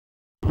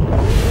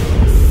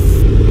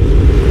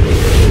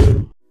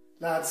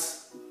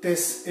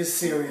This is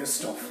serious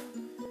stuff.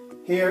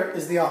 Here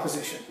is the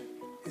opposition.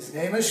 His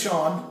name is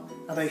Sean,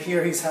 and I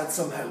hear he's had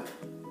some help.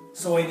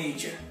 So I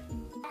need you.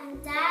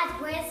 And Dad,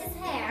 where's his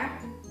hair?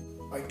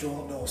 I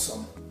don't know,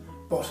 son,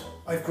 but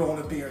I've grown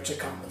a beard to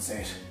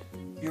compensate.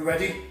 You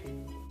ready?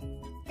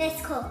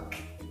 Let's cook.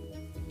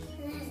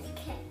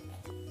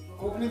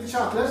 Opening the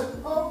chocolate.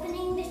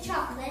 Opening the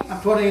chocolate.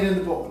 And putting it in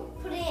the bowl.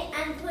 Put it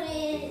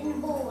in the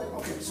bowl.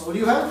 Okay, so what do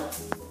you have?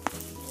 Yeah.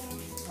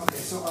 Okay,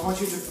 so I want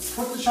you to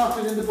put the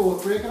chocolate in the bowl,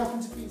 break it up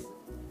into pieces.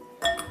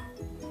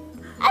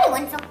 I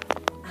want some.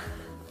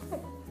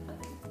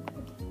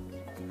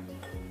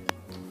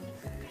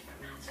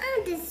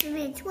 Oh, this is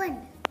which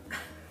one?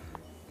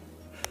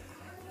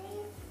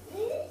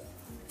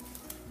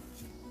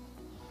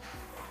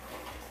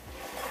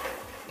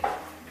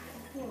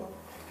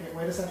 Okay,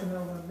 wait a second now,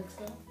 I'm going to mix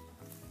that.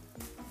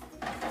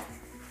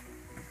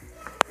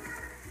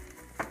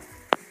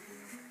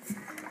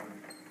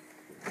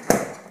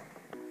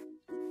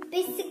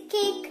 Biscuit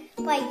cake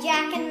by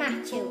Jack and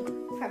Matthew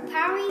for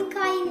powering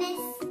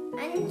kindness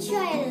and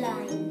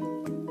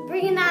Childline.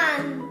 Bring it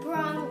on,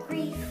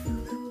 Moncrieff.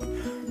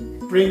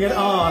 Bring it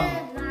on.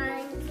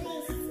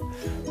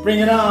 Bring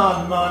it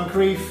on,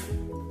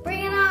 Moncrieff.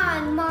 Bring it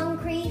on,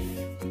 Moncrieff.